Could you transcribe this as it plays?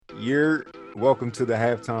You're welcome to the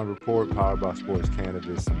Halftime Report, powered by Sports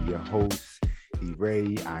Cannabis. I'm your host, E.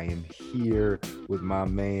 Ray. I am here with my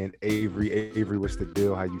man Avery. Avery, what's the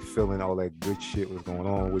deal? How you feeling? All that good shit. What's going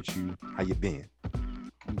on with you? How you been?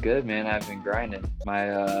 I'm good, man. I've been grinding.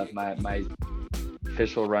 My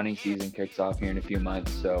official running season kicks off here in a few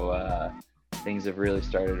months, so things have really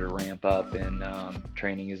started to ramp up, and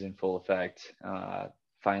training is in full effect.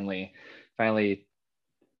 Finally, finally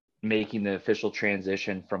making the official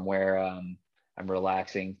transition from where I'm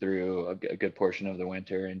relaxing through a good portion of the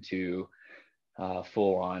winter into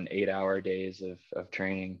full on 8 hour days of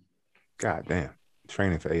training. God damn.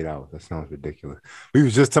 Training for 8 hours. That sounds ridiculous. We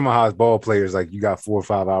was just talking about how as ball players, like you got 4 or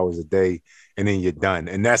 5 hours a day and then you're done.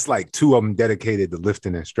 And that's like two of them dedicated to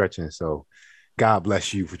lifting and stretching. So God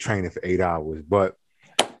bless you for training for 8 hours. But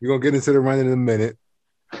we're gonna get into the running in a minute.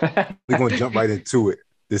 We're gonna jump right into it.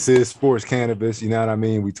 This is sports cannabis, you know what I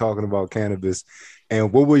mean? We talking about cannabis.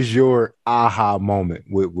 And what was your aha moment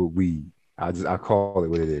with weed? I call it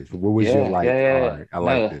what it is. But what was your Yeah, like, yeah, all yeah, right, yeah. I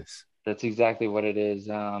like No, this. that's exactly what it is.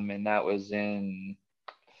 And that was in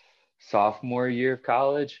sophomore year of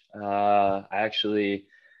college. I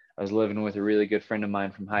was living with a really good friend of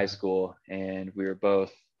mine from high school, and we were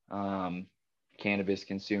both um, cannabis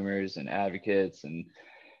consumers and advocates. And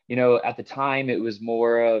at the time, it was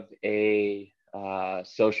more of a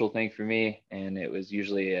social thing for me, and it was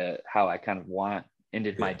usually how I kind of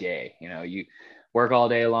ended my Yeah. day. You work all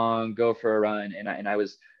day long, go for a run, and I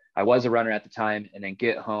was a runner at the time, and then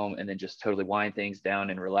get home and then just totally wind things down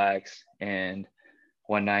and relax. And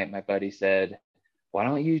one night my buddy said, why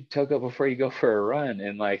don't you toke up before you go for a run?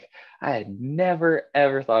 And like, I had never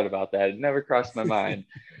ever thought about that. It never crossed my mind.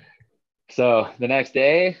 So the next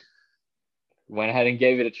day went ahead and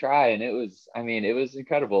gave it a try, and it was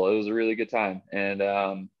incredible. It was a really good time. And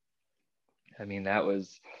that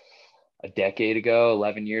was a decade ago,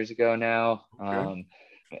 11 years ago now. Okay.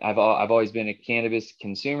 I've always been a cannabis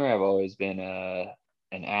consumer. I've always been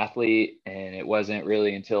an athlete, and it wasn't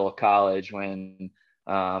really until college when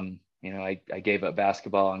I gave up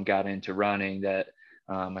basketball and got into running that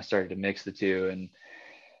I started to mix the two.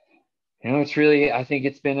 And it's really, I think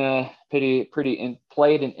it's been a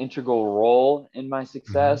played an integral role in my Mm-hmm.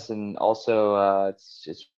 success. And also it's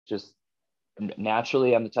just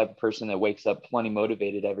naturally, I'm the type of person that wakes up plenty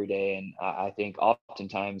motivated every day. And I think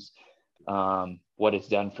oftentimes what it's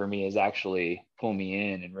done for me is actually pull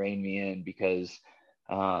me in and rein me in, because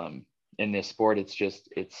um, in this sport,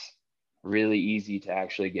 it's really easy to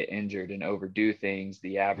actually get injured and overdo things.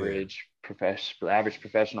 The Yeah. average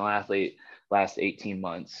professional athlete lasts 18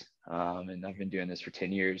 months. And I've been doing this for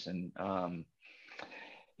 10 years. And,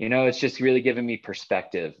 it's just really given me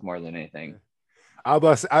perspective more than anything.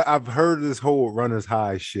 I've heard this whole runner's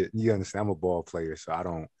high shit. You understand? I'm a ball player, so I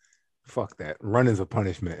don't fuck that. Running's a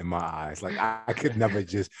punishment in my eyes. Like I could never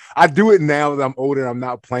just. I do it now that I'm older. I'm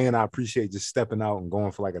not playing. I appreciate just stepping out and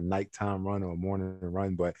going for like a nighttime run or a morning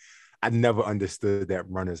run, but I never understood that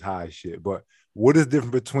runner's high shit. But what is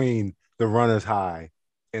different between the runner's high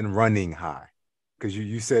and running high? Because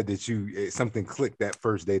you said that something clicked that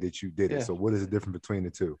first day that you did it. Yeah. So what is the difference between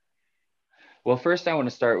the two? Well, first I want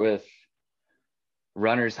to start with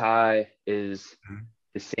runner's high is Mhm.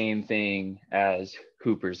 the same thing as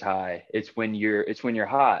hooper's high. It's when you're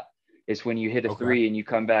hot. It's when you hit a Okay. three and you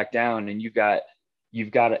come back down and you've got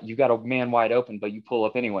a man wide open, but you pull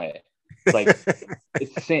up anyway. It's like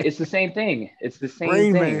it's the same thing. It's the same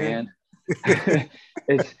Rain thing, Man. man.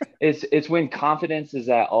 It's when confidence is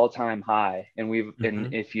at all time high, and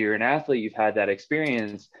Mm-hmm. if you're an athlete, you've had that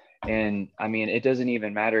experience. And it doesn't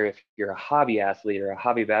even matter if you're a hobby athlete or a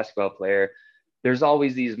hobby basketball player. There's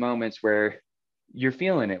always these moments where you're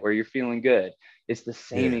feeling it, where you're feeling good. It's the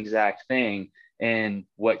same Yeah. exact thing. And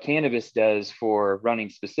what cannabis does for running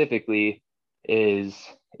specifically is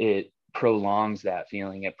it prolongs that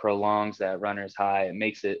feeling. It prolongs that runner's high. It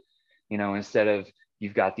makes it, instead of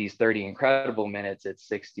you've got these 30 incredible minutes, it's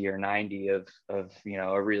 60 or 90 of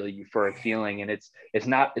a really euphoric feeling. And it's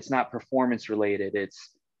not performance related.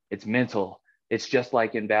 It's mental. It's just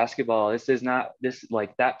like in basketball. This is not this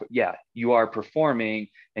like that. Yeah, you are performing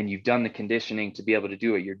and you've done the conditioning to be able to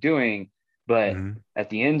do what you're doing. But Mm-hmm. at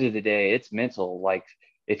the end of the day, it's mental. Like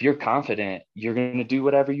if you're confident, you're going to do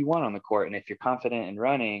whatever you want on the court. And if you're confident in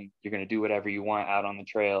running, you're going to do whatever you want out on the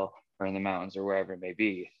trail or in the mountains or wherever it may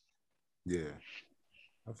be. Yeah.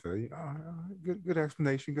 I feel you. Good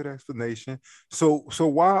explanation. Good explanation. So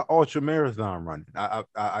why ultra marathon running?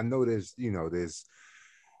 I know there's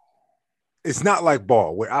it's not like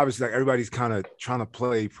ball where obviously like everybody's kind of trying to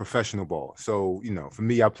play professional ball. So, for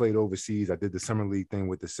me, I played overseas. I did the summer league thing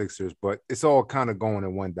with the Sixers, but it's all kind of going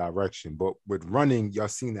in one direction. But with running, y'all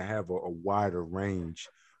seem to have a wider range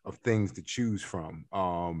of things to choose from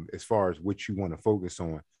as far as what you want to focus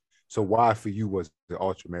on. So why for you was the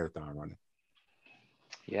ultra marathon running?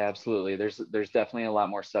 Yeah, absolutely. There's definitely a lot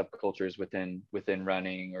more subcultures within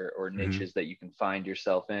running, or Mm-hmm. niches that you can find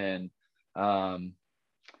yourself in. Um,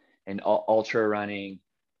 and ultra running.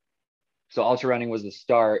 So ultra running was the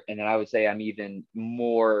start, and then I would say I'm even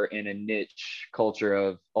more in a niche culture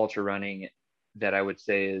of ultra running that I would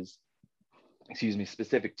say is, excuse me,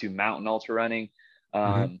 specific to mountain ultra running.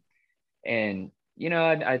 Mm-hmm. Um, and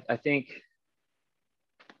I think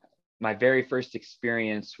my very first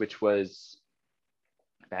experience, which was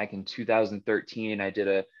back in 2013, I did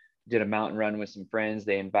a mountain run with some friends.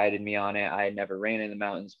 They invited me on it. I had never ran in the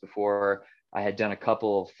mountains before. I had done a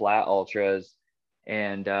couple of flat ultras,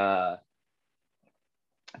 and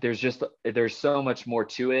there's so much more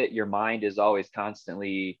to it. Your mind is always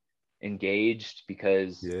constantly engaged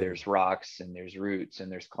because Yeah. there's rocks and there's roots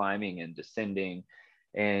and there's climbing and descending,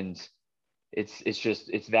 and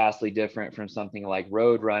it's vastly different from something like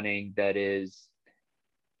road running that is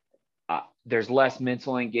there's less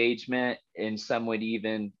mental engagement, and some would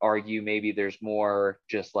even argue maybe there's more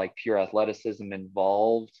just like pure athleticism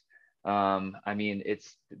involved. I mean,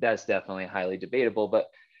 that's definitely highly debatable, but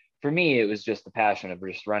for me, it was just the passion of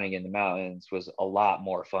just running in the mountains was a lot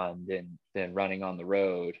more fun than running on the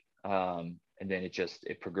road. And then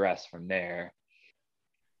it progressed from there.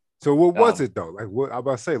 So what was Um, it though? Like what I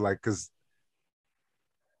about to say, like, because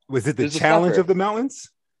was it it the was the challenge of suffer. the mountains?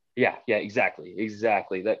 Yeah, exactly.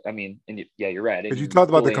 That I mean, and yeah, you're right. I didn't Because you even talked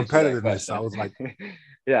about the fully answer that competitiveness. So I question. was like,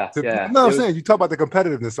 Yeah, no, I'm it was. saying you talk about the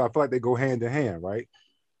competitiveness, so I feel like they go hand in hand, right?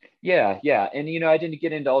 Yeah. And I didn't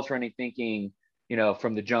get into ultra running thinking,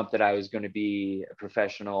 from the jump that I was going to be a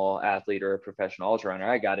professional athlete or a professional ultra runner.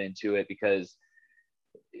 I got into it because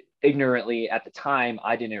ignorantly at the time,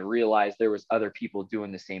 I didn't realize there was other people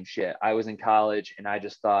doing the same shit. I was in college and I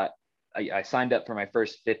just thought I signed up for my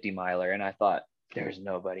first 50 miler and I thought there's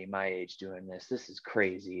nobody my age doing this. This is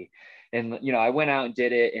crazy. And I went out and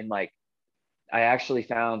did it, and like I actually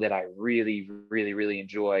found that I really, really, really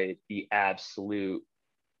enjoyed the absolute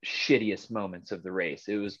shittiest moments of the race.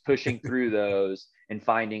 It was pushing through those and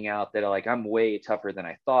finding out that like I'm way tougher than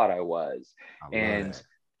I thought I was. I love And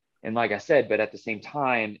that. like I said, but at the same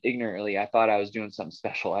time, ignorantly, I thought I was doing something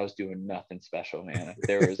special. I was doing nothing special, man.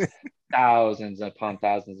 There was thousands upon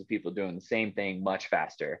thousands of people doing the same thing much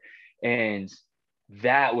faster. And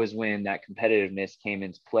that was when that competitiveness came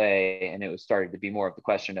into play, and it was started to be more of the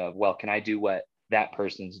question of, well, can I do what that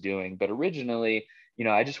person's doing? But originally,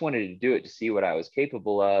 I just wanted to do it to see what I was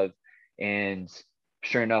capable of. And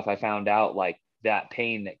sure enough, I found out like that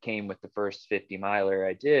pain that came with the first 50 miler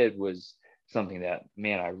I did was something that,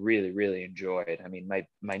 man, I really, really enjoyed. I mean,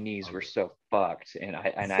 my knees were so fucked, and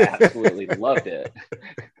I absolutely loved it.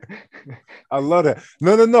 I love that.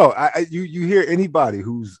 No. You hear anybody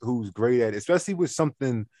who's great at it, especially with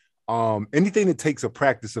something, anything that takes a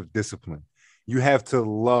practice of discipline. You have to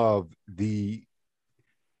love the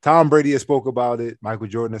Tom Brady has spoke about it. Michael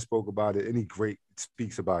Jordan has spoke about it. Any great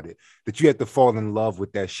speaks about it. That you have to fall in love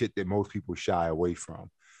with that shit that most people shy away from.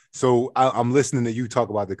 So I'm listening to you talk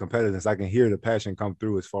about the competitiveness. I can hear the passion come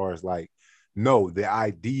through as far as like, no, the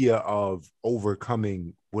idea of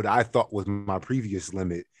overcoming what I thought was my previous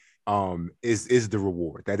limit is the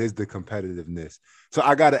reward. That is the competitiveness. So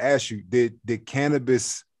I got to ask you, did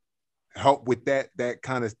cannabis help with that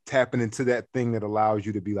kind of tapping into that thing that allows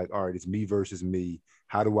you to be like, all right, it's me versus me.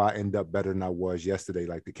 How do I end up better than I was yesterday?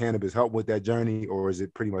 Like the cannabis help with that journey, or is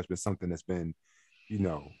it pretty much been something that's been, you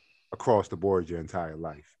know, across the board your entire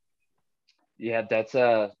life? Yeah, that's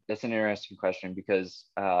an interesting question because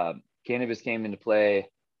cannabis came into play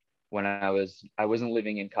when I wasn't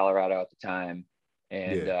living in Colorado at the time,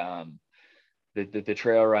 and Yeah. the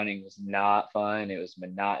trail running was not fun. It was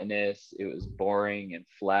monotonous. It was boring and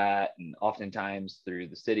flat, and oftentimes through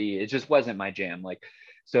the city, it just wasn't my jam. Like,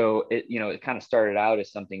 so it kind of started out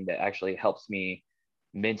as something that actually helps me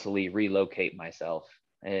mentally relocate myself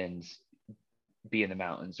and be in the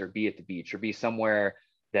mountains or be at the beach or be somewhere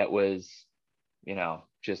that was,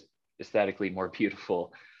 just aesthetically more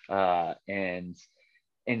beautiful. And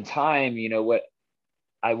in time, what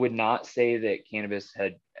I would not say that cannabis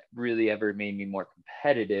had really ever made me more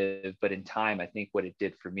competitive, but in time, I think what it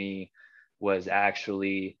did for me was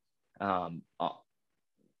actually um,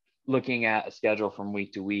 looking at a schedule from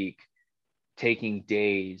week to week, taking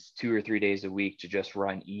days, 2 or 3 days a week to just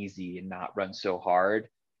run easy and not run so hard.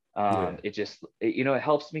 Yeah. It just, it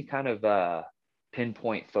helps me kind of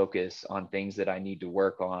pinpoint focus on things that I need to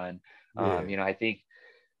work on. Yeah. I think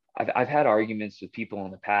I've had arguments with people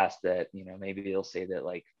in the past that, maybe they'll say that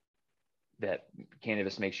like that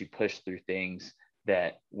cannabis makes you push through things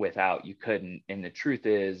that without you couldn't. And the truth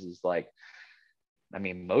is like, I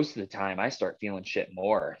mean, most of the time I start feeling shit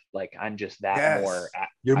more. Like I'm just that more, Yes.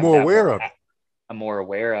 You're I'm more that aware more, of it. I'm more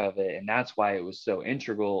aware of it. And that's why it was so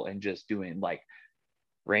integral and just doing like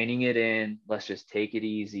reining it in. Let's just take it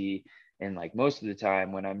easy. And like most of the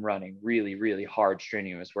time when I'm running really, really hard,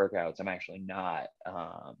 strenuous workouts,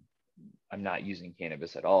 I'm not using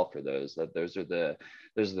cannabis at all for those. Those are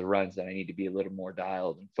the runs that I need to be a little more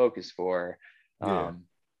dialed and focused for. Yeah.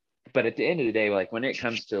 But at the end of the day, like when it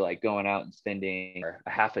comes to like going out and spending a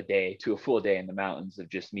half a day to a full day in the mountains of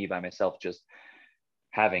just me by myself, just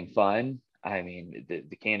having fun, I mean,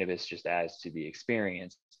 the cannabis just adds to the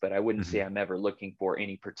experience. But I wouldn't say Mhm. I'm ever looking for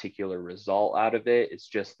any particular result out of it. It's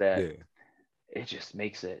just that Yeah. it just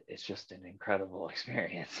makes it's just an incredible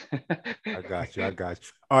experience. I got you. I got you.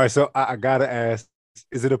 All right. So I gotta ask,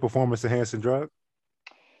 is it a performance enhancing drug?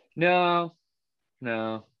 No,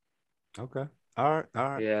 no. Okay. All right. All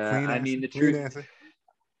right. Yeah. Clean I mean, answer. the Clean truth, answer.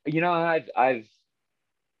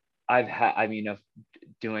 I've had, I mean, of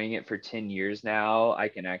doing it for 10 years now, I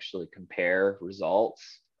can actually compare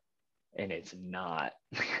results and it's not.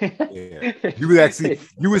 Yeah. it's,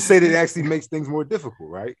 it's, You would say that it actually makes things more difficult,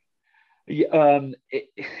 right? yeah,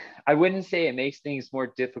 I wouldn't say it makes things more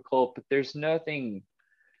difficult, but there's nothing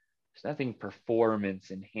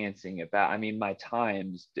performance enhancing about. I mean, my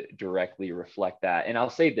times directly reflect that. And I'll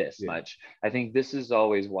say this Yeah. much. I think this is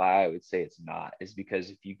always why I would say it's not, is because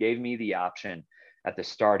if you gave me the option at the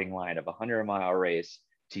starting line of a 100-mile race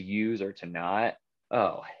to use or to not,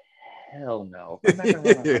 oh, hell no. If I'm not going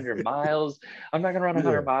to run 100 miles, I'm not going to run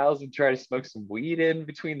 100 Yeah. miles and try to smoke some weed in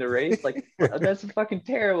between the race. Like, that's a fucking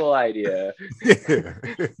terrible idea. Yeah.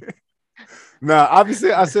 Now,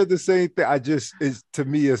 obviously, I said the same thing. I just, it's to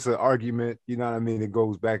me, it's an argument. You know what I mean? It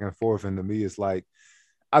goes back and forth, and to me, it's like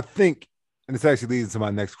I think, and this actually leads to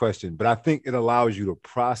my next question. But I think it allows you to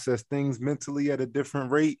process things mentally at a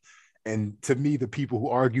different rate. And to me, the people who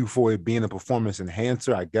argue for it being a performance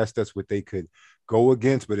enhancer, I guess that's what they could go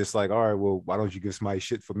against. But it's like, all right, well, why don't you give somebody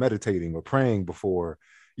shit for meditating or praying before,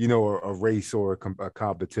 a race or a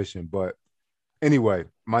competition? But anyway,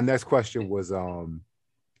 my next question was I'm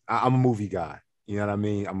a movie guy. You know what I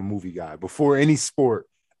mean? I'm a movie guy. Before any sport,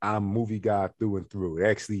 I'm a movie guy through and through. It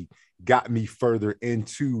actually got me further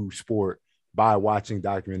into sport by watching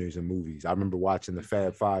documentaries and movies. I remember watching the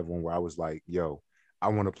Fab Five one where I was like, yo, I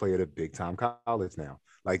want to play at a big time college now.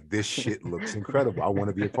 Like this shit looks incredible. I want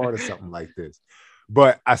to be a part of something like this.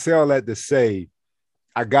 But I say all that to say,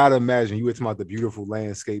 I gotta imagine you were talking about the beautiful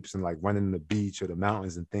landscapes and like running the beach or the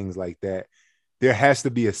mountains and things like that. There has to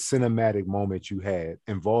be a cinematic moment you had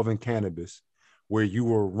involving cannabis where you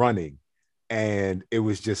were running and it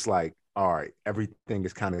was just like, all right, everything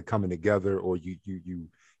is kind of coming together, or you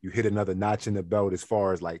hit another notch in the belt as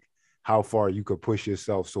far as like how far you could push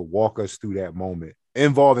yourself. So walk us through that moment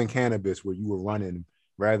involving cannabis where you were running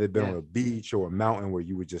rather than Yeah. on a beach or a mountain where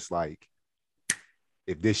you were just like,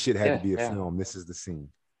 if this shit had to Yeah. be a Yeah. film, this is the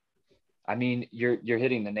scene. I mean, you're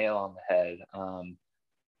hitting the nail on the head. I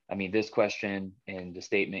mean, this question and the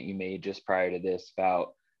statement you made just prior to this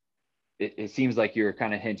about it seems like you're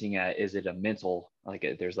kind of hinting at, is it a mental,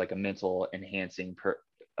 there's like a Yes. mental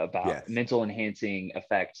enhancing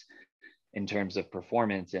effect in terms of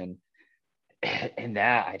performance. And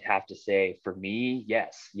that I'd have to say for me,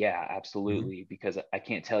 yes, yeah, Mm-hmm. absolutely. Because I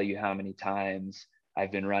can't tell you how many times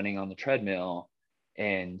I've been running on the treadmill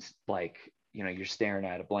and like, you're staring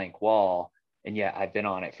at a blank wall. And yet I've been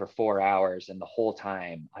on it for 4 hours. And the whole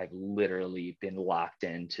time I've literally been locked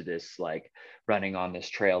into this, like running on this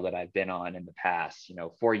trail that I've been on in the past.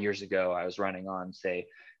 4 years ago, I was running on, say,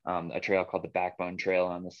 a trail called the Backbone Trail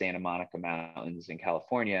on the Santa Monica Mountains in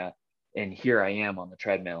California. And here I am on the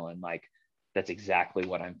treadmill. And like, that's exactly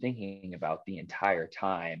what I'm thinking about the entire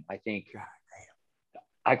time. I think God.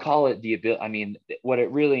 I call it the ability. I mean, what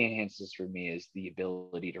it really enhances for me is the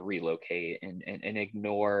ability to relocate and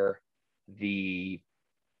ignore the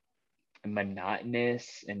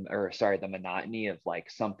the monotony of like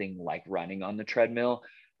something like running on the treadmill.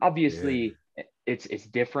 Yeah. Obviously, it's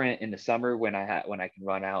different in the summer when I can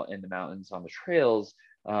run out in the mountains on the trails.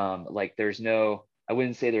 Like there's no, I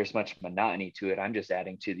wouldn't say there's much monotony to it. I'm just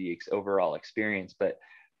adding to the overall experience. But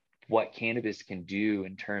what cannabis can do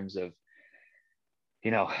in terms of,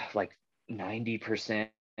 like 90%,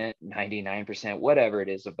 99%, whatever it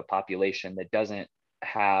is of the population that doesn't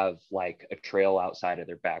have like a trail outside of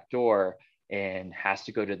their back door. and has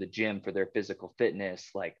to go to the gym for their physical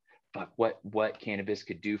fitness, like fuck, what cannabis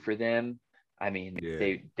could do for them. I mean,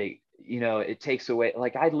 Yeah. they it takes away,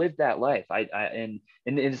 like I lived that life. And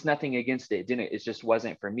it's nothing against it. It just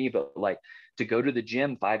wasn't for me. But like to go to the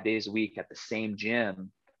gym 5 days a week at the same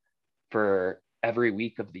gym for every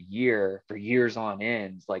week of the year for years on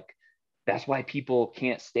end, like that's why people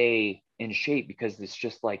can't stay in shape, because it's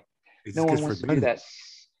just like It no just one gets wants to do redundant.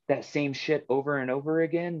 that same shit over and over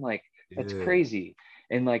again. Like that's Yeah. crazy.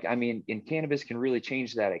 And like, I mean, and cannabis can really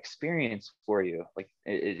change that experience for you. Like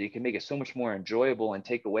it can make it so much more enjoyable and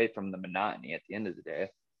take away from the monotony at the end of the day.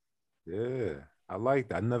 Yeah. I like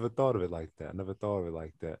that. I never thought of it like that. I never thought of it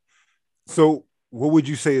like that. So what would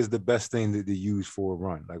you say is the best thing to use for a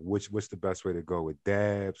run? Like what's the best way to go with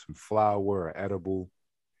dabs, some flower, or edible?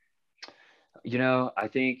 I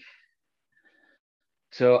think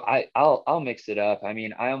so. I'll mix it up. I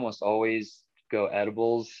mean, I almost always go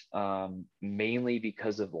edibles, mainly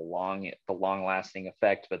because of the long lasting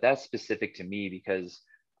effect. But that's specific to me because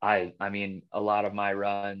I mean, a lot of my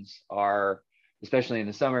runs are, especially in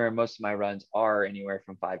the summer, most of my runs are anywhere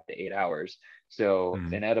from 5 to 8 hours. So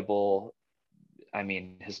Mhm. an edible, I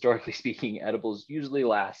mean, historically speaking, edibles usually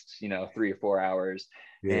last, 3 or 4 hours.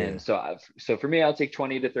 And Yeah. so for me, I'll take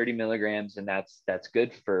 20 to 30 milligrams, and that's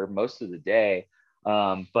good for most of the day.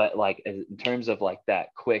 But like in terms of like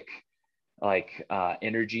that quick, like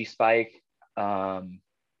energy spike, I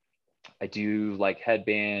do like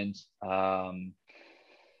headbands,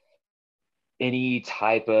 any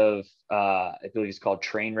type of, I believe it's called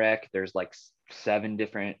train wreck. There's like 7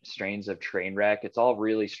 different strains of train wreck. It's all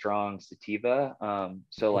really strong sativa.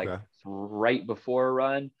 So like Okay. right before a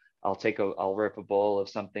run, I'll rip a bowl of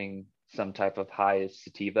something, some type of high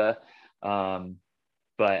sativa. Um,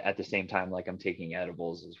 but at the same time, like I'm taking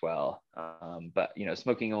edibles as well. But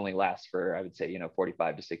smoking only lasts for, I would say,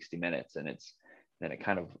 45 to 60 minutes, and then it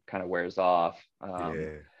kind of wears off.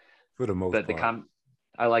 Yeah. For the most But part.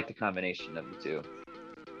 I like the combination of the two.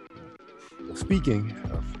 Well, speaking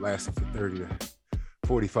of lasting for 30 to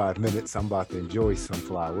 45 minutes, I'm about to enjoy some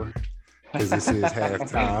flower because this is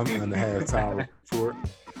halftime and the halftime report.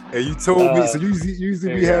 And you told me, so usually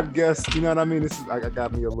There we you go. have guests, you know what I mean? This is, I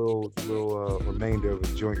got me a little remainder of a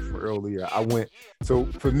joint from earlier. So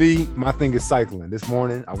for me, my thing is cycling. This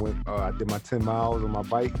morning, I did my 10 miles on my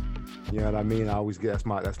bike. You know what I mean? I always get,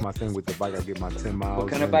 that's my thing with the bike. I get my 10 What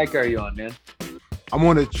miles kind of in. bike are you on, man? I'm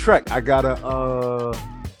on a Trek. I got a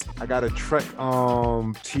Trek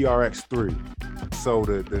TRX3. So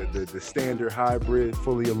the standard hybrid,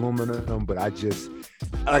 fully aluminum, but I just,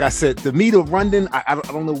 like I said, the meat of running, I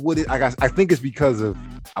don't know what it. I think it's because of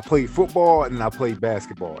I played football and I played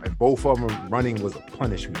basketball, and both of them running was a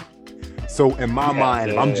punishment. So in my Yeah,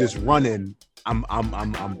 mind, if I'm yeah, just running, I'm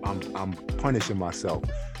punishing myself.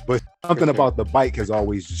 But for something sure. about the bike has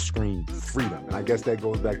always just screamed freedom, and I guess that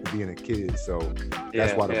goes back to being a kid. So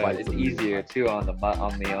that's Yeah, why the yeah. bike It's for me is easier like, too on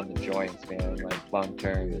the joints, man. Like long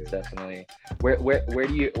term, it's yeah. definitely. Where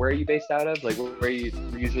are you based out of? Like where are you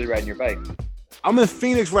usually riding your bike? I'm in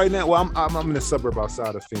Phoenix right now. Well, I'm in a suburb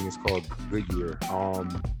outside of Phoenix called Goodyear.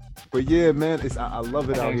 But yeah, man, I love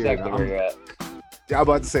it I know out here. exactly where you're at. I'm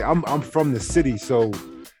about to say I'm from the city, so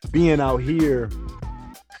being out here,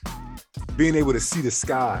 being able to see the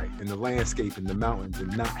sky and the landscape and the mountains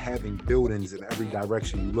and not having buildings in every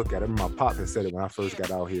direction you look at. I remember my pop had said it when I first got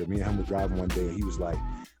out here. Me and him were driving one day, and he was like,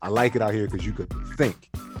 "I like it out here because you could think."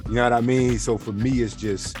 You know what I mean? So for me, it's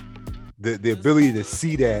just the ability to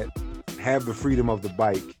see that, have the freedom of the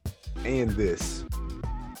bike, and this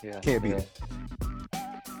Yeah, can't beat yeah. it.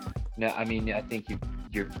 No, I mean, I think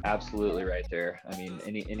you're absolutely right there. I mean,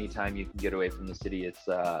 anytime you can get away from the city,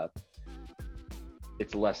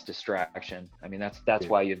 it's less distraction. I mean, that's Yeah,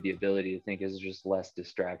 why you have the ability to think, is just less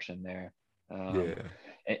distraction there. Um,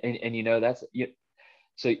 yeah, and that's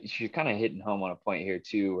so you're kind of hitting home on a point here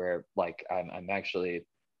too, where like I'm actually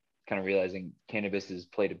kind of realizing cannabis has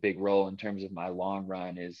played a big role in terms of my long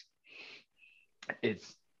run. Is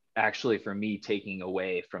it's actually for me taking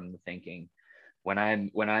away from the thinking when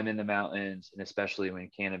I'm in the mountains, and especially when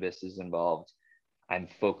cannabis is involved. I'm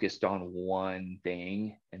focused on one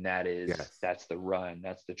thing, and yes. that's the run,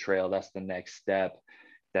 that's the trail, that's the next step,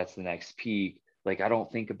 that's the next peak. Like I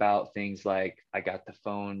don't think about things like I got the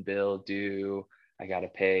phone bill due, I got to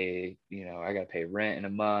pay rent in a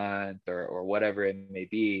month, or whatever it may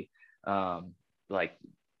be. Like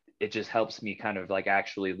it just helps me kind of like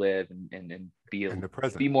actually live and In the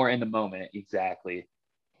present, be more in the moment. Exactly.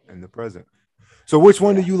 in the present. So which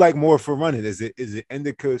one do Yeah. you like more for running? Is it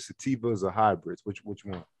indica, sativas, or hybrids? Which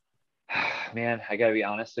one? Man, I gotta be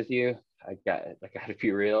honest with you. I gotta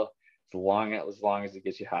be real. as long as it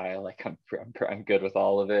gets you high, like I'm good with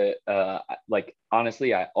all of it. Like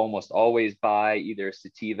honestly, I almost always buy either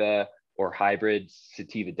sativa or hybrid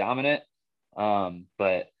sativa dominant.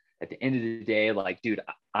 But at the end of the day, like, dude,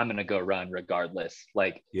 I'm gonna go run regardless.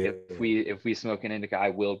 Like Yeah. if we smoke an indica, I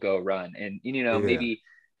will go run. And Yeah. maybe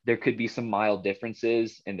there could be some mild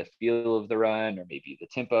differences in the feel of the run or maybe the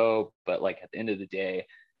tempo, but like at the end of the day,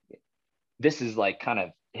 this is like kind of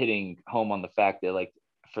hitting home on the fact that like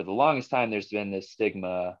for the longest time there's been this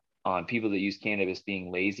stigma on people that use cannabis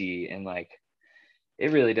being lazy, and like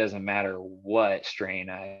it really doesn't matter what strain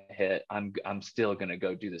I hit, I'm still gonna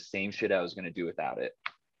go do the same shit I was gonna do without it.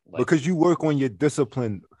 Like, Because you work on your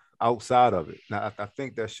discipline outside of it. Now, I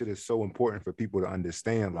think that shit is so important for people to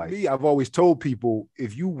understand. Like me, I've always told people,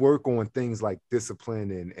 if you work on things like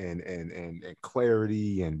discipline and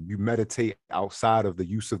clarity, and you meditate outside of the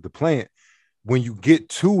use of the plant, when you get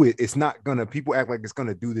to it, it's not gonna, people act like it's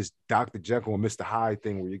gonna do this Dr. Jekyll and Mr. Hyde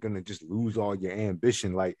thing where you're gonna just lose all your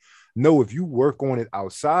ambition. Like, no, if you work on it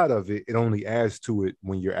outside of it, it only adds to it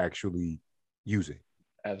when you're actually using.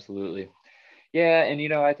 absolutely. Yeah.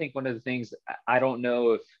 And, I think one of the things, I don't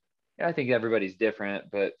know if, I think everybody's different,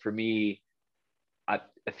 but for me,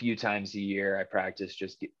 a few times a year, I practice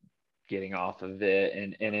just getting off of it.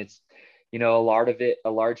 And it's, a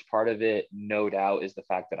large part of it, no doubt, is the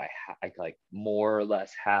fact that I like more or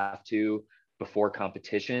less have to before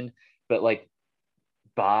competition. But like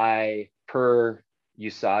by per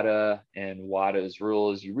USADA and WADA's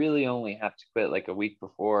rules, you really only have to quit like a week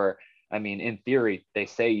before. I mean, in theory, they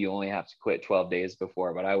say you only have to quit 12 days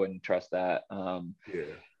before, but I wouldn't trust that. Yeah.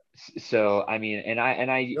 So I mean, and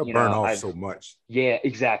I You'll burn off I've so much. yeah,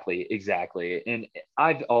 exactly. And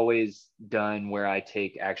I've always done where I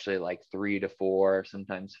take actually like 3 to 4,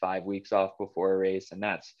 sometimes 5 weeks off before a race, and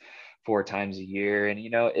that's 4 times a year. And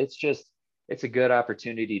it's a good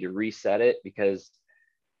opportunity to reset it, because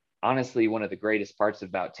honestly, one of the greatest parts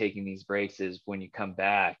about taking these breaks is when you come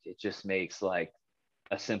back, it just makes like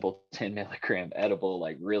a simple 10 milligram edible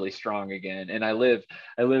like really strong again. And I live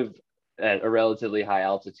at a relatively high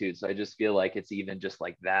altitude, so I just feel like it's even just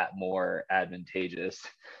like that more advantageous.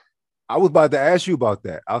 I was about to ask you about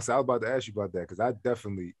that. I was about to ask you about that because I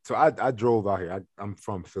definitely. So I drove out here. I'm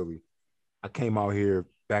from Philly. I came out here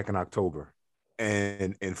back in October,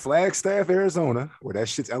 and in Flagstaff, Arizona, where that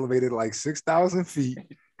shit's elevated like 6,000 feet,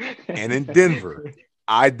 and in Denver,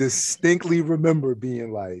 I distinctly remember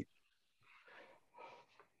being like,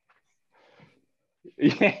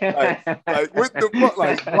 Yeah. like what the fuck?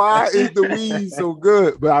 Like, why is the weed so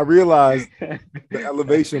good? But I realized the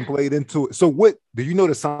elevation played into it. So, what do you know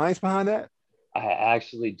the science behind that? I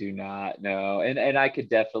actually do not know, and I could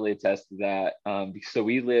definitely attest to that. So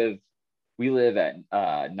we live at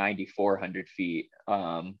 9,400 feet,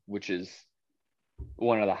 which is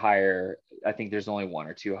one of the higher. I think there's only one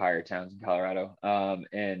or two higher towns in Colorado.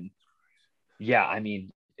 And yeah, I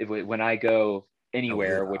mean, when I go Oh yeah,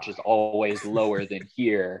 anywhere, which is always lower than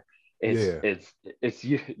here, it's yeah, it's it's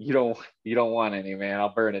you don't want any, man.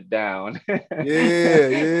 I'll burn it down. yeah,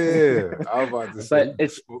 yeah. I was about to say But you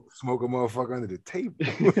it's smoke a motherfucker under the table.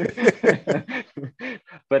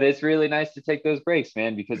 but it's really nice to take those breaks,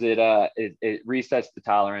 man, because it resets the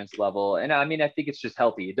tolerance level. And I mean, I think it's just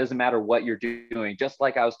healthy. It doesn't matter what you're doing. Just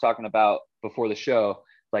like I was talking about before the show,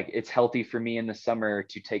 like it's healthy for me in the summer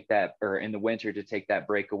to take that, or in the winter to take that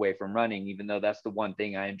break away from running, even though that's the one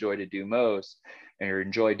thing I enjoy to do most, or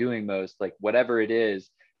enjoy doing most. Like whatever it is,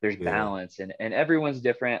 there's Yeah, balance, and everyone's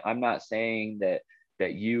different. I'm not saying that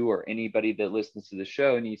you or anybody that listens to the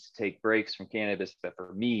show needs to take breaks from cannabis, but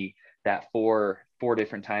for me, that four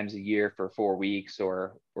different times a year for 4 weeks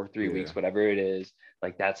or 3 weeks, yeah. whatever it is,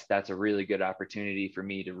 like that's a really good opportunity for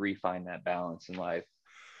me to refine that balance in life.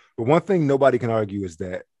 But one thing nobody can argue is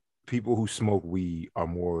that people who smoke weed are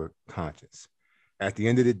more conscious. At the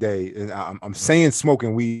end of the day, and I'm saying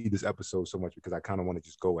smoking weed this episode so much because I kind of want to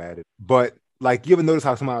just go at it. But like, you ever notice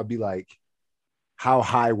how somebody would be like, how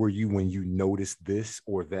high were you when you noticed this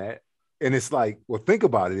or that? And it's like, well, think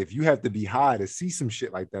about it. If you have to be high to see some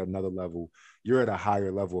shit like that, another level, you're at a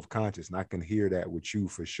higher level of conscious. And I can hear that with you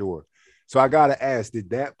for sure. So I got to ask,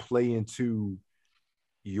 did that play into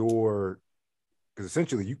your, because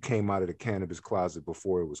essentially you came out of the cannabis closet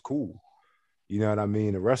before it was cool. You know what I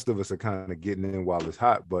mean? The rest of us are kind of getting in while it's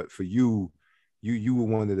hot. But for you, you were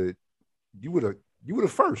one of the, you were the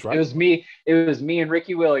first, It right? was me. It was me and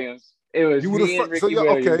Ricky Williams. It was You were the me and first. So Ricky you're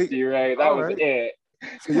Williams. okay. You're right. That All was right. it.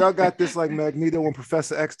 So y'all got this like Magneto and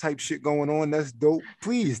Professor X type shit going on. That's dope.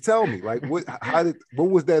 Please tell me, like, what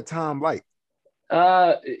was that time like?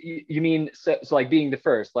 You mean so like being the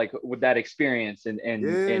first, like with that experience and Yeah,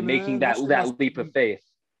 and making man, that that shit must that leap of be. faith?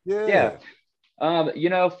 Yeah.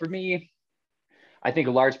 Yeah. For me, I think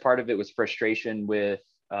a large part of it was frustration with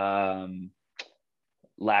um,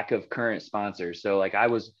 lack of current sponsors. So like I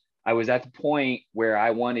was at the point where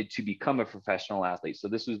I wanted to become a professional athlete. So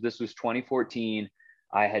this was 2014.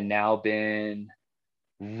 I had now been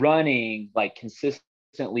running, like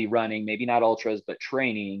consistently running, maybe not ultras, but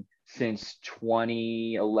training since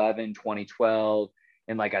 2011, 2012.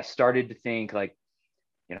 And like I started to think like,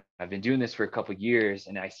 I've been doing this for a couple of years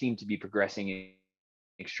and I seem to be progressing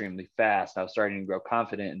extremely fast. I was starting to grow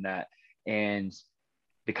confident in that. And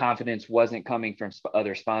the confidence wasn't coming from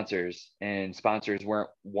other sponsors, and sponsors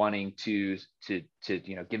weren't wanting to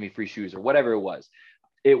give me free shoes or whatever it was.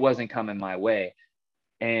 It wasn't coming my way.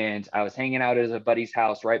 And I was hanging out at a buddy's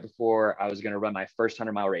house right before I was going to run my first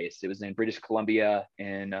 100-mile race. It was in British Columbia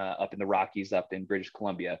and up in the Rockies up in British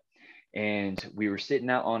Columbia. And we were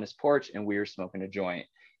sitting out on his porch and we were smoking a joint.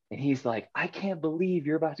 And he's like, I can't believe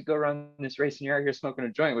you're about to go run this race and you're out here smoking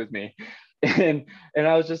a joint with me. And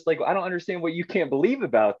I was just like, well, I don't understand what you can't believe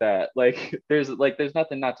about that. There's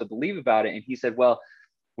nothing not to believe about it. And he said, well,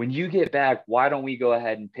 when you get back, why don't we go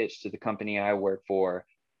ahead and pitch to the company I work for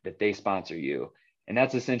that they sponsor you? And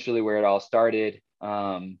that's essentially where it all started.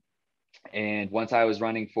 And once I was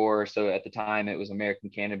running for, so at the time it was American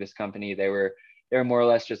Cannabis Company. They were more or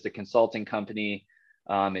less just a consulting company.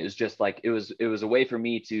 It was just like it was a way for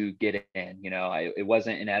me to get in. It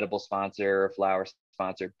wasn't an edible sponsor or flower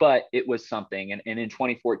sponsor, but it was something. And in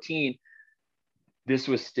 2014, this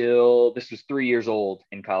was 3 years old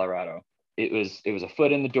in Colorado. It was a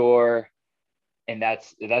foot in the door, and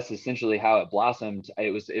that's essentially how it blossomed.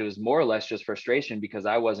 It was more or less just frustration because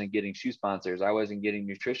I wasn't getting shoe sponsors, I wasn't getting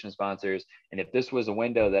nutrition sponsors, and if this was a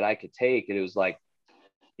window that I could take, it was like,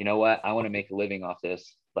 you know what, I want to make a living off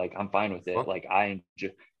this. Like, I'm fine with it. Fuck. Like, I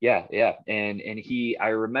enjoy, yeah. And I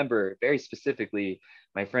remember very specifically,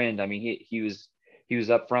 my friend, I mean, he was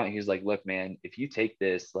up front. He was like, look, man, if you take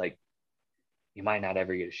this, like, you might not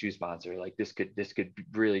ever get a shoe sponsor. Like, this could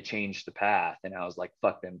really change the path. And I was like,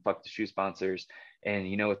 fuck them, fuck the shoe sponsors. And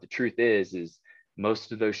you know what the truth is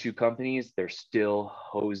most of those shoe companies, they're still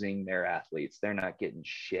hosing their athletes. They're not getting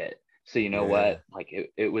shit. So you know Yeah. what? Like,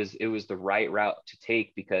 it was the right route to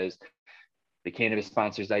take, because the cannabis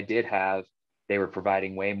sponsors I did have, they were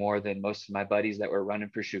providing way more than most of my buddies that were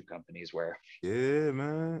running for shoe companies were. Yeah,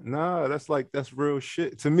 man. Nah, that's real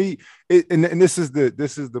shit. To me, and this is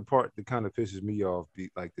the part that kind of pisses me off.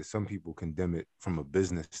 Like that some people condemn it from a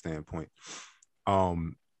business standpoint.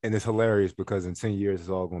 And it's hilarious because in 10 years it's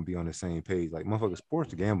all gonna be on the same page. Like, motherfucker,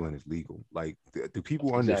 sports gambling is legal. Like, do people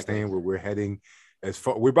Exactly. understand where we're heading? As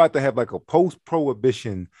far, we're about to have like a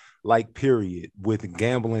post-prohibition like period with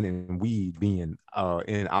gambling and weed being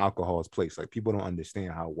in alcohol's place. Like, people don't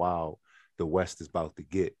understand how wild the West is about to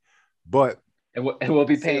get. But And we'll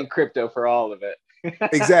be paying crypto for all of it.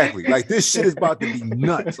 exactly, like, this shit is about to be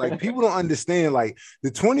nuts. Like, people don't understand. Like,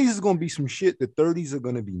 the 20s is gonna be some shit. The 30s are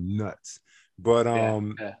gonna be nuts. But Yeah,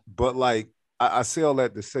 yeah. but like, I say all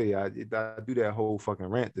that to say, I do that whole fucking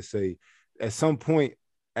rant to say, at some point,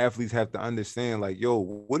 athletes have to understand, like, yo,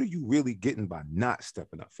 what are you really getting by not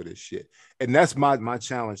stepping up for this shit? And that's my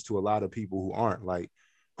challenge to a lot of people who aren't, like,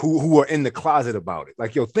 who are in the closet about it.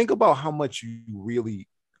 Like, yo, think about how much you really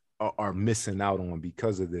are missing out on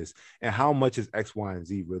because of this, and how much is X, Y, and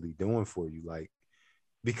Z really doing for you. Like,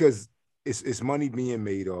 because it's money being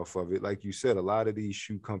made off of it. Like you said, a lot of these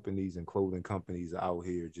shoe companies and clothing companies are out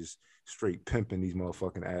here just straight pimping these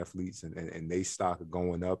motherfucking athletes, and they stock are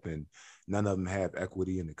going up, and none of them have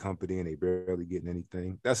equity in the company, and they barely getting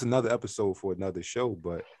anything. That's another episode for another show.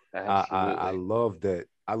 But I Absolutely. love that.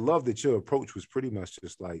 I love that your approach was pretty much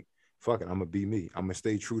just like, fuck it, I'm gonna be me. I'm gonna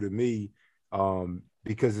stay true to me.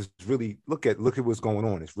 Because it's really, look at what's going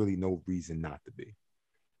on. It's really no reason not to be.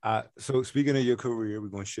 So speaking of your career, we're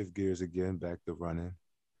gonna shift gears again back to running.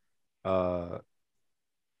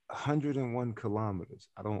 101 kilometers.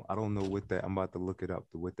 I don't know what that. I'm about to look it up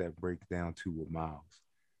to what that breaks down to with miles,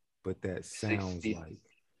 but that sounds 60, like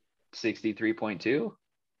 63.2.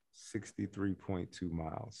 63.2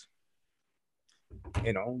 miles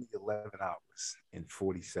in only 11 hours and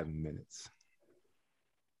 47 minutes.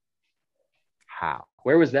 How?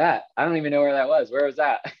 Where was that? I don't even know where that was. Where was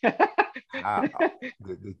that? How?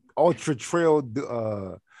 The Ultra Trail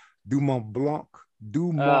du Mont Blanc.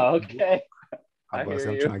 Du Mont Oh, Blanc. okay. I'm I about to say,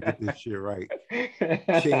 hear I'm you. trying to get this shit right.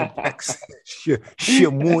 Champex,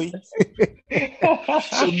 Chamois,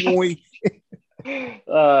 Chamois.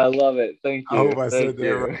 I love it. Thank I hope you. I said Thank that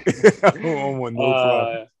you. right. I don't want no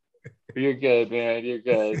problem. You're good, man. You're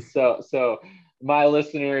good. So my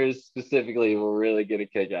listeners specifically will really get a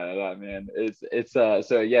kick out of that, man.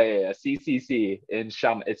 So yeah. CCC in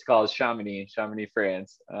it's called Chamonix,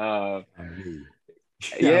 France. Chamonix.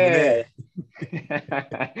 Yeah.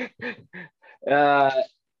 Chamonix. uh,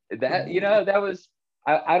 that that was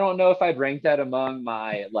I don't know if I'd rank that among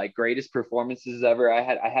my like greatest performances ever. I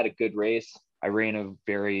had a good race. I ran a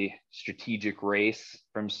very strategic race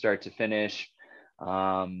from start to finish.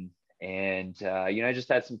 And I just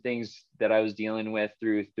had some things that I was dealing with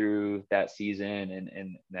through that season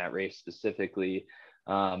and that race specifically.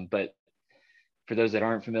 But for those that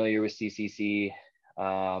aren't familiar with CCC,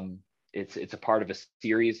 it's a part of a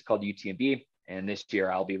series called UTMB, and this year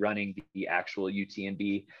I'll be running the actual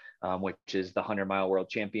UTMB, which is the 100-mile World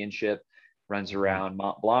Championship. Runs around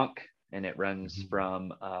Mont Blanc, and it runs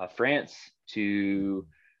from France to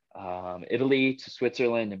Italy to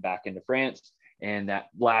Switzerland and back into France. And that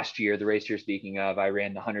last year, the race you're speaking of, I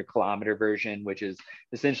ran the 100-kilometer version, which is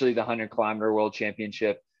essentially the 100-kilometer World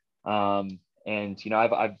Championship. And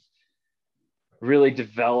I've really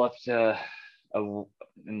developed in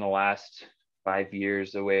the last 5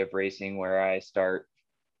 years a way of racing where I start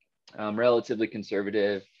relatively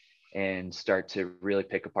conservative and start to really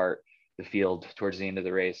pick apart the field towards the end of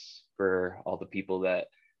the race for all the people that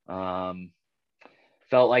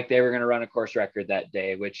felt like they were going to run a course record that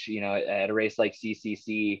day, which, at a race like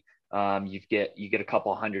CCC, you get a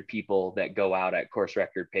couple hundred people that go out at course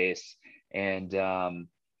record pace. And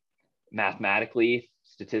mathematically,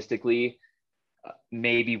 statistically,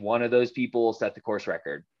 maybe one of those people will set the course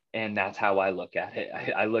record. And that's how I look at it.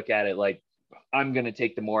 I look at it like I'm going to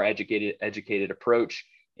take the more educated approach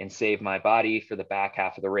and save my body for the back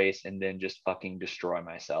half of the race and then just fucking destroy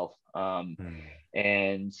myself.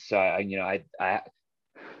 And so, I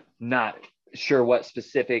not sure what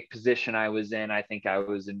specific position I was in. I think I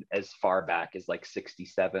was in as far back as like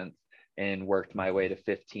 67th and worked my way to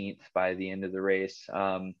 15th by the end of the race.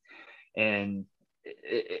 And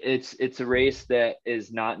it's a race that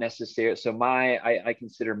is not necessary. So I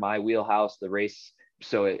consider my wheelhouse the race.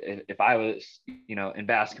 So if I was, in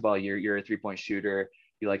basketball, you're a 3-point shooter,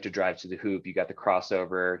 you like to drive to the hoop, you got the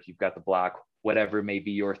crossover, you've got the block, whatever may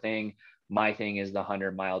be your thing. My thing is the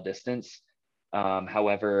 100-mile distance.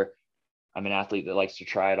 However, I'm an athlete that likes to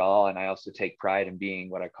try it all. And I also take pride in being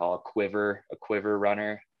what I call a quiver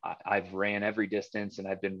runner. I've ran every distance and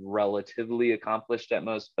I've been relatively accomplished at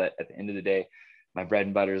most, but at the end of the day, my bread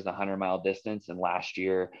and butter is the 100-mile distance. And last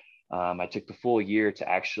year, I took the full year to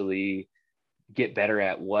actually get better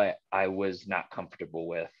at what I was not comfortable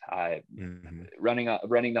with. Running the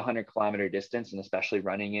 100-kilometer distance, and especially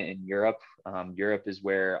running it in Europe. Europe is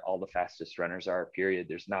where all the fastest runners are, period.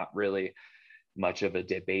 There's not really much of a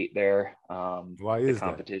debate there. Why is the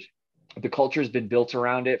competition? The culture has been built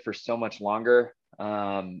around it for so much longer.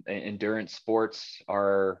 Endurance sports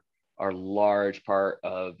are a large part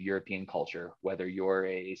of European culture, whether you're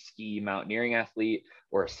a ski mountaineering athlete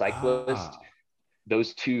or a cyclist.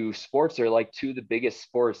 Those two sports are like two of the biggest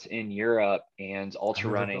sports in Europe, and ultra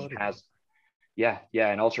running has,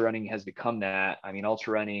 and ultra running has become that. I mean,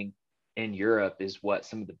 ultra running in Europe is what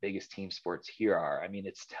some of the biggest team sports here are. I mean,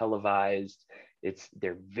 it's televised.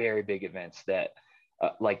 They're very big events that,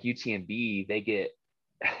 like UTMB, they get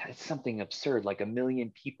it's something absurd, like 1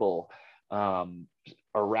 million people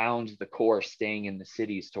around the course, staying in the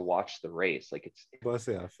cities to watch the race. Like But I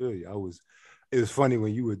say I feel you. It was funny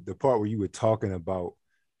when the part where you were talking about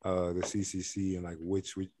the CCC and like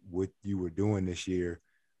what you were doing this year.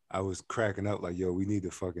 I was cracking up like, yo, we need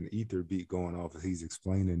the fucking ether beat going off as he's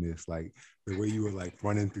explaining this. Like the way you were like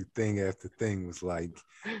running through thing after thing was like,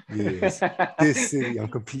 yes, this city, I'm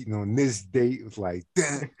competing on this date. It was like,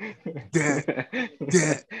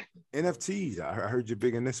 NFTs. I heard you're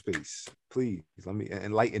big in this space. Please let me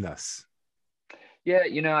enlighten us. Yeah,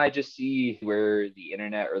 I just see where the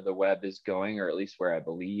internet or the web is going, or at least where I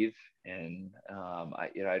believe. And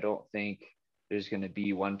I don't think there's going to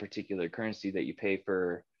be one particular currency that you pay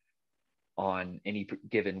for on any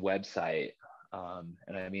given website.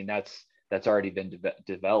 And I mean, that's already been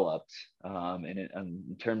developed. And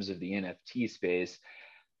in terms of the NFT space,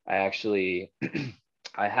 I actually,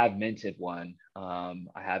 I have minted one.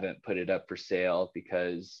 I haven't put it up for sale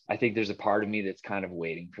because I think there's a part of me that's kind of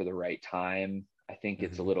waiting for the right time. I think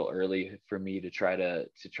it's a little early for me to try to,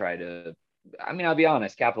 I mean, I'll be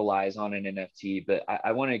honest, capitalize on an NFT, but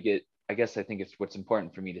I want to get, I guess I think it's what's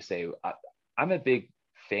important for me to say. I'm a big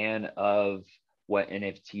fan of what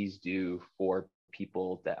NFTs do for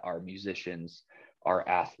people that are musicians, are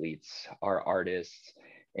athletes, are artists.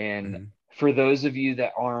 And for those of you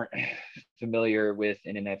that aren't familiar with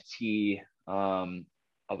an NFT,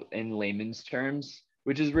 in layman's terms,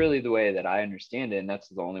 which is really the way that I understand it. And that's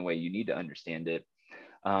the only way you need to understand it.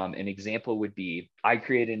 An example would be I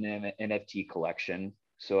created an NFT collection.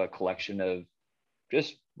 So a collection of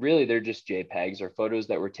just really, they're just JPEGs or photos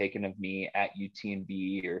that were taken of me at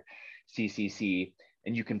UTMB or CCC,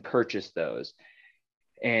 and you can purchase those.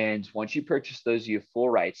 And once you purchase those, you have full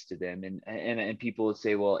rights to them. And people would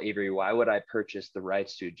say, well, Avery, why would I purchase the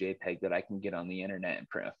rights to a JPEG that I can get on the internet and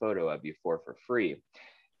print a photo of you for free?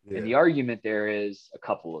 Yeah. And the argument there is a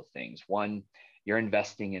couple of things. One, you're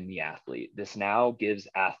investing in the athlete. This now gives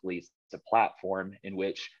athletes a platform in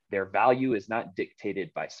which their value is not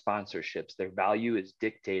dictated by sponsorships. Their value is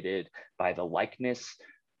dictated by the likeness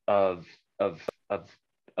of that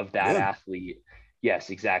athlete. Yes,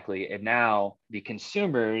 exactly. And now the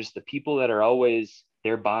consumers, the people that are always,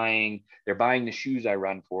 they're buying the shoes I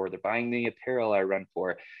run for, they're buying the apparel I run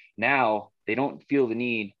for. Now they don't feel the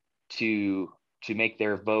need to make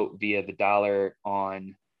their vote via the dollar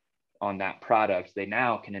on that product. They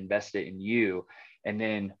now can invest it in you. And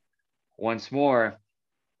then once more,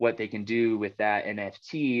 what they can do with that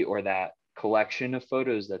NFT or that collection of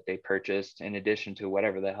photos that they purchased, in addition to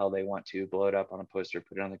whatever the hell they want to, blow it up on a poster,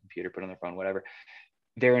 put it on the computer, put it on their phone, whatever,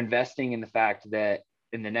 they're investing in the fact that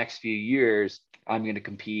in the next few years, I'm going to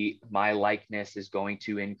compete. My likeness is going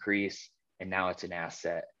to increase. And now it's an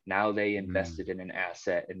asset. Now they invested in an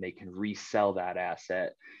asset and they can resell that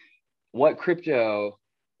asset. What crypto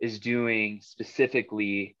is doing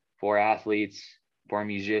specifically for athletes, for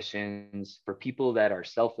musicians, for people that are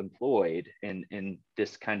self-employed in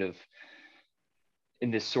this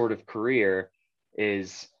sort of career,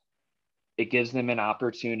 is it gives them an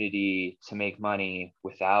opportunity to make money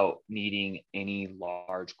without needing any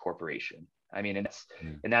large corporation. I mean,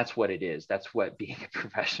 and that's what it is. That's what being a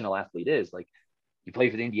professional athlete is. Like, you play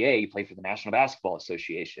for the NBA, you play for the National Basketball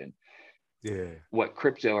Association. Yeah. What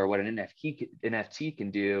crypto or what an NFT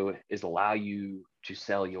can do is allow you to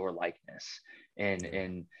sell your likeness.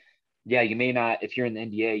 And yeah, you may not, if you're in the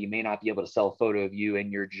NBA, you may not be able to sell a photo of you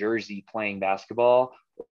in your jersey playing basketball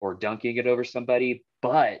or dunking it over somebody,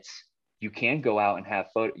 but you can go out and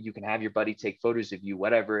you can have your buddy take photos of you,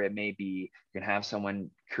 whatever it may be. You can have someone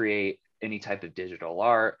create any type of digital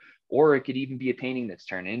art, or it could even be a painting that's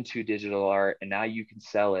turned into digital art. And now you can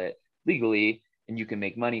sell it legally and you can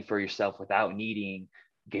make money for yourself without needing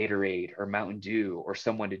Gatorade or Mountain Dew or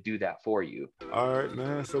someone to do that for you. All right,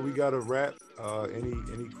 man. So we got to wrap.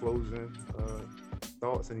 Any closing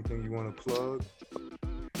thoughts? Anything you want to plug?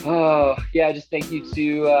 Oh, yeah. Just thank you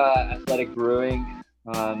to Athletic Brewing.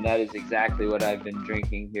 That is exactly what I've been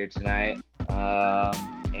drinking here tonight.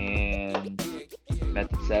 And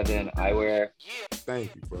Method 7 Eyewear.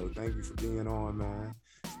 Thank you, bro. Thank you for being on, man.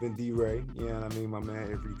 It's been D-Ray. Yeah, I mean, my man,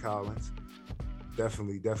 Avery Collins.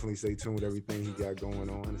 Definitely stay tuned with everything he got going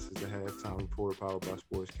on. This is the Halftime Report powered by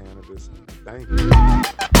Sports Cannabis. Thank you.